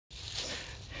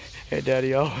Hey,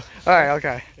 Daddy-o. All right,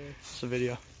 okay. It's a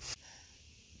video.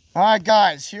 All right,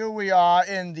 guys, here we are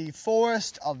in the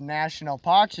Forest of National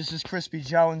Parks. This is Crispy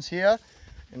Jones here.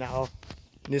 And now,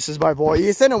 this is my boy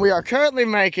Ethan, and we are currently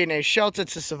making a shelter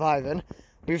to survive in.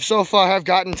 We've so far have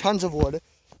gotten tons of wood.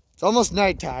 It's almost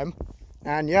nighttime.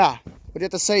 And yeah, what do you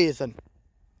have to say, Ethan?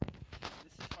 This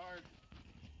is hard.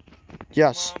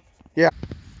 Yes. Yeah.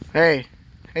 Hey.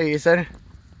 Hey, Ethan.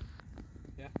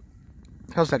 Yeah.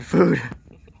 How's that food?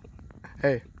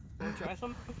 Hey. Want to try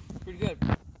some? Pretty good.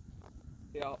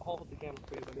 Yeah, I'll hold the camera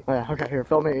for you, buddy. Oh, yeah, okay, here,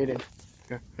 film me eating.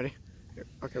 Here, ready? Here.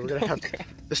 Okay, we're gonna have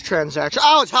this transaction.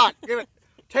 Oh, it's hot! Give it.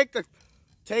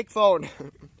 Take phone.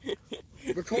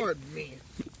 Record me.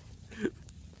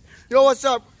 Yo, what's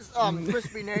up,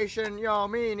 Crispy Nation? Yo,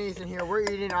 me and Ethan here. We're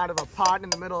eating out of a pot in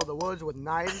the middle of the woods with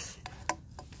knives.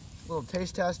 Little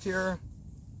taste test here.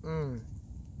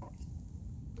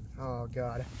 Oh,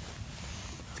 God.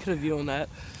 Let's get a view on that.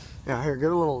 Yeah, here, get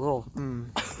a little.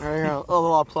 Right here, a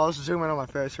little up close. Zoom in on my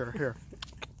face here. Here.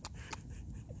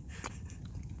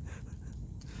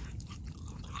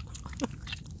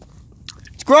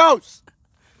 It's gross!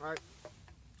 All right,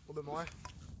 a little bit more.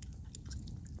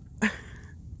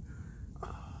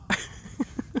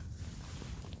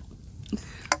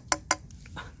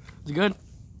 Is it good?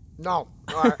 No.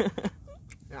 All right.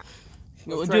 Yeah.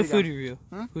 We'll do a food review.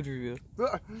 Food review.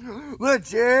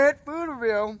 Legit food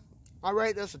review. I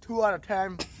rate this a 2 out of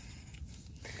 10.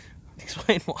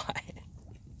 Explain why.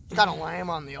 It's kind of lame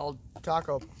on the old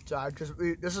taco side because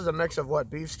this is a mix of what,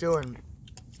 beef stew and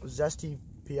zesty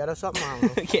pieta something. I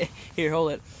don't know. Okay, here,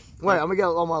 hold it. Wait, I'm gonna get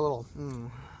all my little.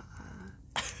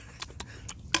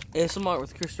 ASMR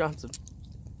with Chris Johnson.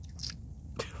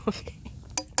 Okay.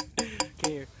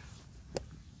 Okay, here.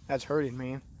 That's hurting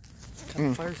me.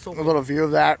 Fire so A little view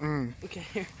of that. Okay,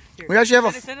 here. We actually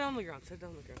have Sit it on the ground. Sit it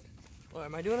on the ground. Well,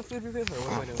 am I doing a food review or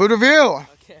what am I doing? food review.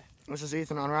 Okay. This is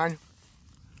Ethan on Ryan.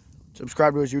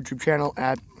 Subscribe to his YouTube channel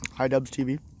at HiDubs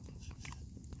TV.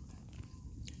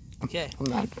 Okay. I'm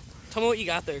not. Tell me what you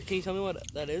got there. Can you tell me what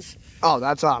that is? Oh,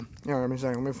 that's Here, let me see.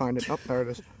 Let me find it. Oh, there it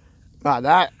is.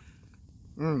 That.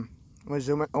 Let me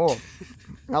zoom in. Oh,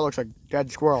 that looks like dead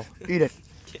squirrel. Eat it.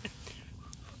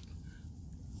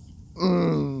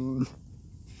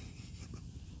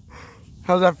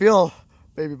 How's that feel,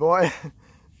 baby boy?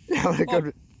 You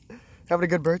having a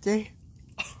good birthday?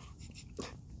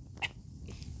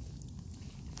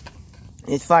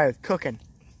 It's fire. It's cooking.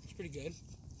 It's pretty good.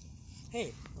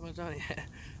 Hey, I'm gonna tell you.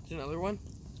 There's another one.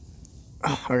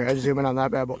 Okay, I zoom in on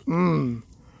that bad boy.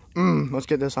 Let's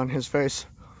get this on his face.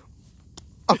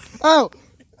 Oh,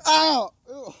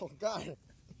 God.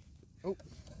 Oh,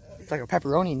 it's like a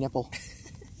pepperoni nipple.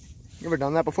 You ever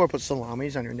done that before? Put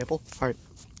salamis on your nipple. All right.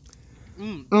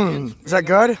 Is that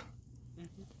good?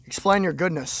 Explain your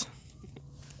goodness.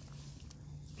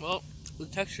 Well, the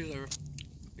textures are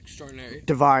extraordinary.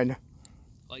 Divine.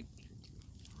 Like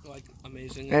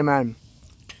amazing. Amen.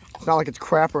 It's not like it's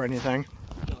crap or anything.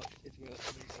 No, it's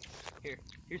amazing.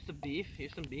 Here's the beef.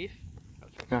 Here's some beef.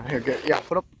 Yeah, here, get. Yeah,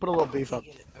 put a little beef up.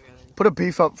 Okay, Put a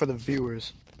beef up for the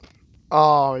viewers.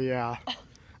 Oh yeah,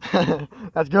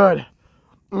 that's good.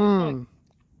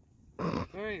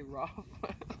 Very rough.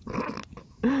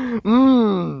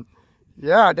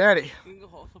 Yeah, Daddy. You can go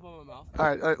close up on my mouth. All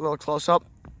right, a little close up.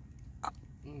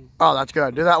 Oh, that's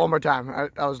good. Do that one more time.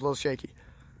 That was a little shaky.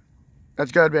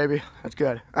 That's good, baby. That's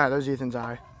good. All right, there's Ethan's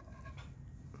eye.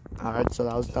 All right, so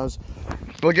that was.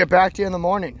 We'll get back to you in the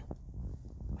morning.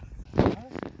 All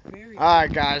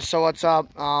right, guys. So what's up?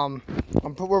 Me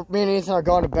and Ethan are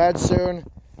going to bed soon.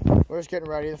 We're just getting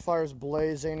ready. The fire's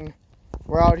blazing.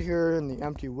 We're out here in the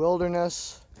empty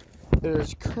wilderness. It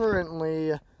is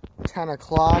currently 10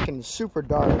 o'clock and it's super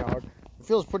dark out. It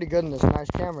feels pretty good in this nice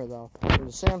camera though.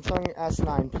 There's a Samsung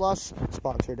S9 Plus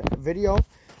sponsored video.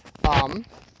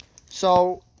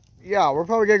 So yeah, we're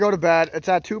probably gonna go to bed. It's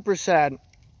at 2%.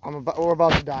 We're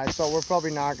about to die, so we're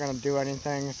probably not gonna do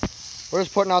anything. We're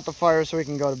just putting out the fire so we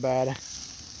can go to bed.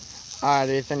 All right,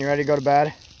 Ethan, you ready to go to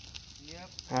bed? Yep.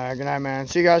 All right, good night, man.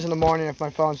 See you guys in the morning if my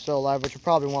phone's still alive, which it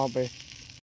probably won't be.